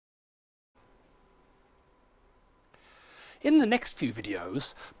In the next few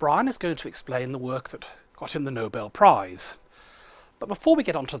videos, Brian is going to explain the work that got him the Nobel Prize. But before we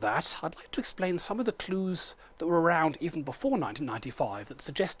get onto that, I'd like to explain some of the clues that were around even before 1995 that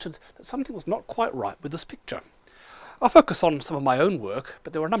suggested that something was not quite right with this picture. I'll focus on some of my own work,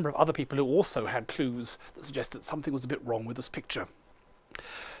 but there were a number of other people who also had clues that suggested something was a bit wrong with this picture.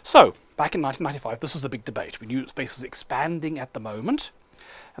 So, back in 1995, this was the big debate. We knew that space was expanding at the moment,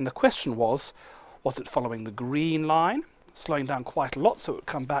 and the question was it following the green line, slowing down quite a lot so it would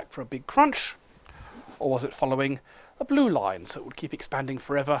come back for a big crunch, or was it following a blue line so it would keep expanding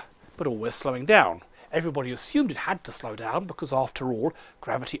forever but always slowing down? Everybody assumed it had to slow down because, after all,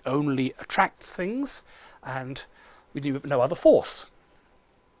 gravity only attracts things and we knew of no other force.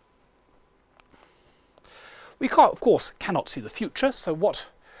 We can't, of course, cannot see the future, so what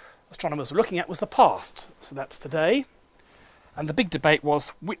astronomers were looking at was the past. So that's today, and the big debate was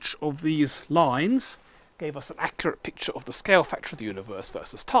which of these lines gave us an accurate picture of the scale factor of the universe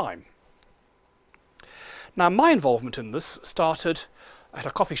versus time. Now, my involvement in this started at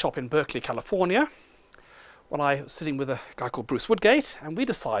a coffee shop in Berkeley, California, when I was sitting with a guy called Bruce Woodgate, and we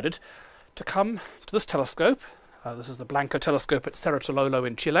decided to come to this telescope. This is the Blanco telescope at Cerro Tololo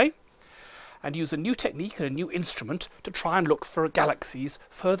in Chile, and use a new technique and a new instrument to try and look for galaxies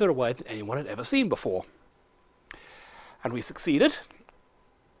further away than anyone had ever seen before. And we succeeded,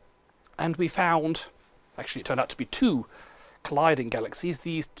 and we found, actually it turned out to be two colliding galaxies,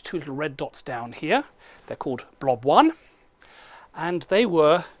 these two little red dots down here. They're called Blob 1, and they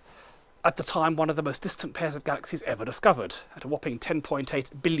were, at the time, one of the most distant pairs of galaxies ever discovered, at a whopping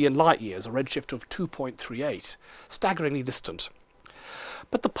 10.8 billion light years, a redshift of 2.38, staggeringly distant.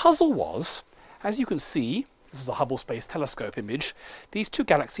 But the puzzle was, as you can see, this is a Hubble Space Telescope image, these two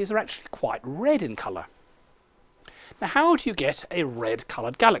galaxies are actually quite red in colour. Now, how do you get a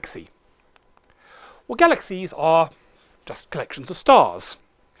red-coloured galaxy? Well, galaxies are just collections of stars.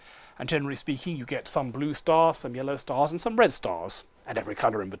 And generally speaking, you get some blue stars, some yellow stars, and some red stars, and every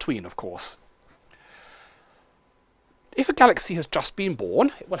colour in between, of course. If a galaxy has just been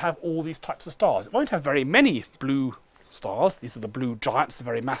born, it will have all these types of stars. It won't have very many blue stars. These are the blue giants, the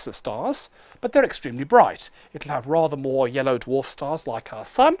very massive stars, but they're extremely bright. It'll have rather more yellow dwarf stars like our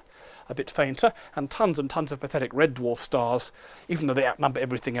Sun, a bit fainter, and tons of pathetic red dwarf stars. Even though they outnumber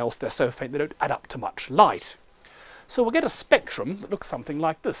everything else, they're so faint they don't add up to much light. So we'll get a spectrum that looks something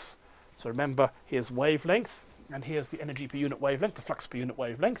like this. So remember, here's wavelength, and here's the energy per unit wavelength, the flux per unit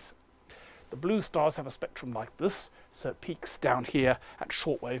wavelength. The blue stars have a spectrum like this, so it peaks down here at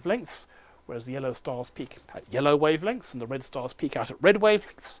short wavelengths, whereas the yellow stars peak at yellow wavelengths, and the red stars peak out at red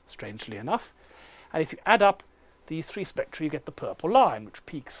wavelengths, strangely enough. And if you add up these three spectra, you get the purple line, which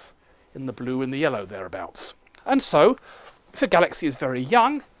peaks in the blue and the yellow thereabouts. And so, if a galaxy is very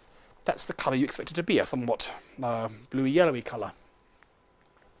young, that's the colour you expect it to be, a somewhat bluey-yellowy colour.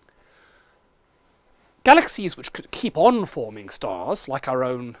 Galaxies which could keep on forming stars, like our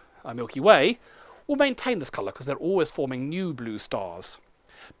own Milky Way, will maintain this colour because they're always forming new blue stars.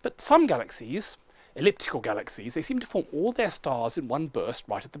 But some galaxies, elliptical galaxies, they seem to form all their stars in one burst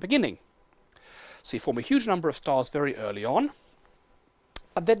right at the beginning. So you form a huge number of stars very early on,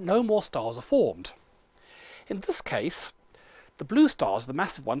 and then no more stars are formed. In this case, the blue stars, the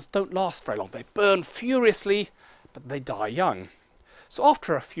massive ones, don't last very long. They burn furiously, but they die young. So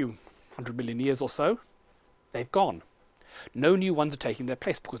after a few 100 million years or so, they've gone. No new ones are taking their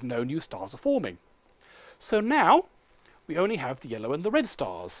place because no new stars are forming. So now we only have the yellow and the red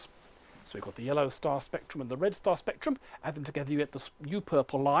stars. So we've got the yellow star spectrum and the red star spectrum. Add them together, you get this new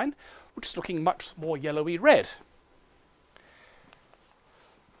purple line, which is looking much more yellowy red.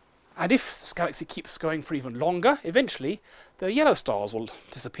 And if this galaxy keeps going for even longer, eventually the yellow stars will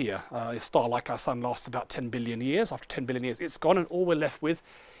disappear. A star like our Sun lasts about 10 billion years. After 10 billion years, it's gone, and all we're left with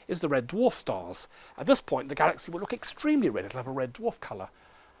is the red dwarf stars. At this point, the galaxy will look extremely red. It'll have a red dwarf colour.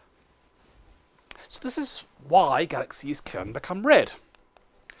 So this is why galaxies can become red.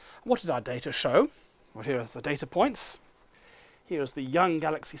 What did our data show? Well, here are the data points. Here is the young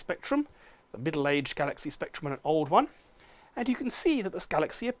galaxy spectrum, the middle-aged galaxy spectrum, and an old one. And you can see that this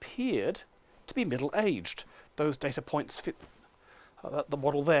galaxy appeared to be middle-aged. Those data points fit the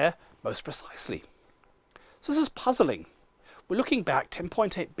model there most precisely. So this is puzzling. We're looking back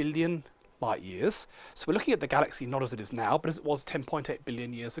 10.8 billion light years, so we're looking at the galaxy not as it is now, but as it was 10.8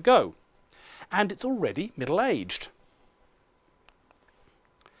 billion years ago. And it's already middle-aged.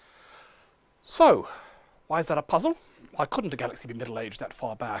 So, why is that a puzzle? Why couldn't a galaxy be middle-aged that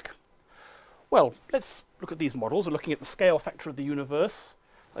far back? Well, let's look at these models. We're looking at the scale factor of the universe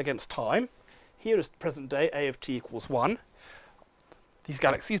against time. Here is present day, A of t equals 1. These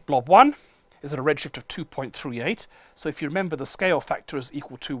galaxies, blob 1, is at a redshift of 2.38. So if you remember, the scale factor is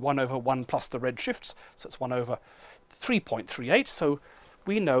equal to 1 over 1 plus the redshifts, so it's 1 over 3.38. So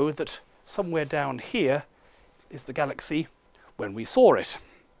we know that somewhere down here is the galaxy when we saw it.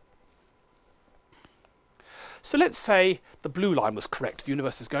 So let's say the blue line was correct. The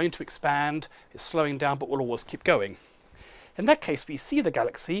universe is going to expand, it's slowing down, but will always keep going. In that case, we see the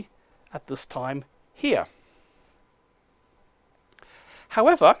galaxy at this time here.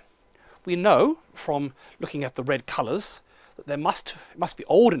 However, we know from looking at the red colours that it must be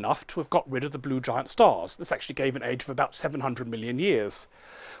old enough to have got rid of the blue giant stars. This actually gave an age of about 700 million years,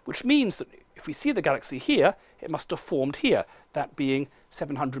 which means that if we see the galaxy here, it must have formed here, that being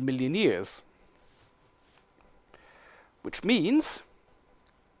 700 million years. Which means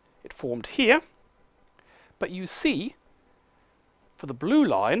it formed here, but you see, for the blue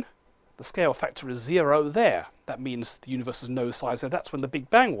line, the scale factor is 0 there. That means the universe is no size there. That's when the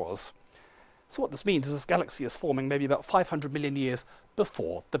Big Bang was. So what this means is this galaxy is forming maybe about 500 million years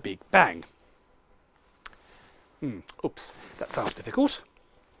before the Big Bang. Oops, that sounds difficult.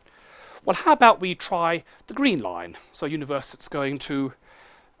 Well, how about we try the green line? So a universe that's going to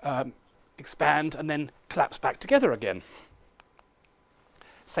expand and then collapse back together again.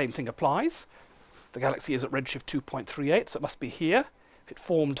 Same thing applies. The galaxy is at redshift 2.38, so it must be here. If it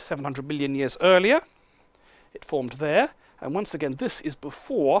formed 700 million years earlier, it formed there. And once again, this is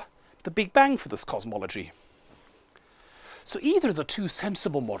before the Big Bang for this cosmology. So either of the two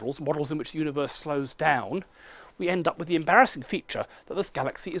sensible models, models in which the universe slows down, we end up with the embarrassing feature that this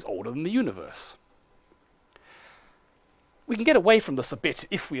galaxy is older than the universe. We can get away from this a bit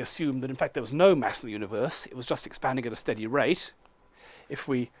if we assume that in fact there was no mass in the universe, it was just expanding at a steady rate. If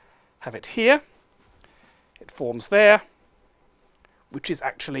we have it here, it forms there, which is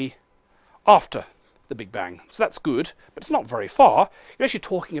actually after the Big Bang. So that's good, but it's not very far. You're actually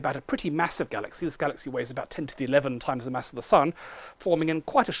talking about a pretty massive galaxy. This galaxy weighs about 10 to the 11 times the mass of the Sun, forming in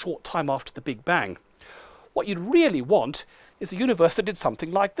quite a short time after the Big Bang. What you'd really want is a universe that did something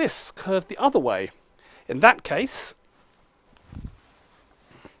like this, curved the other way. In that case,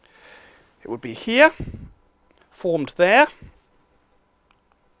 it would be here, formed there,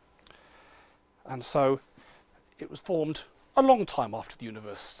 and so it was formed a long time after the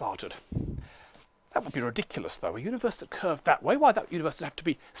universe started. That would be ridiculous, though. A universe that curved that way, why, that universe would have to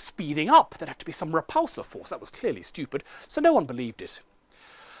be speeding up. There'd have to be some repulsor force. That was clearly stupid, so no one believed it.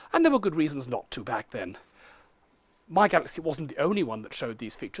 And there were good reasons not to back then. My galaxy wasn't the only one that showed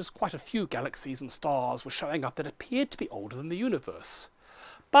these features. Quite a few galaxies and stars were showing up that appeared to be older than the universe.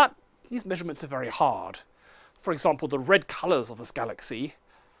 But these measurements are very hard. For example, the red colours of this galaxy,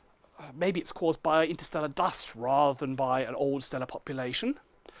 maybe it's caused by interstellar dust rather than by an old stellar population.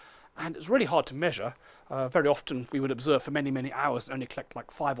 And it's really hard to measure. Very often we would observe for many, many hours and only collect like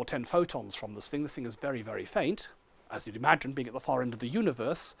 5 or 10 photons from this thing. This thing is very, very faint, as you'd imagine, being at the far end of the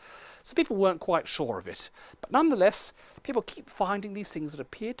universe. So people weren't quite sure of it. But nonetheless, people keep finding these things that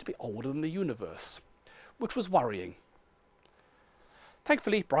appeared to be older than the universe, which was worrying.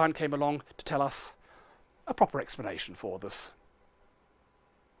 Thankfully, Brian came along to tell us a proper explanation for this.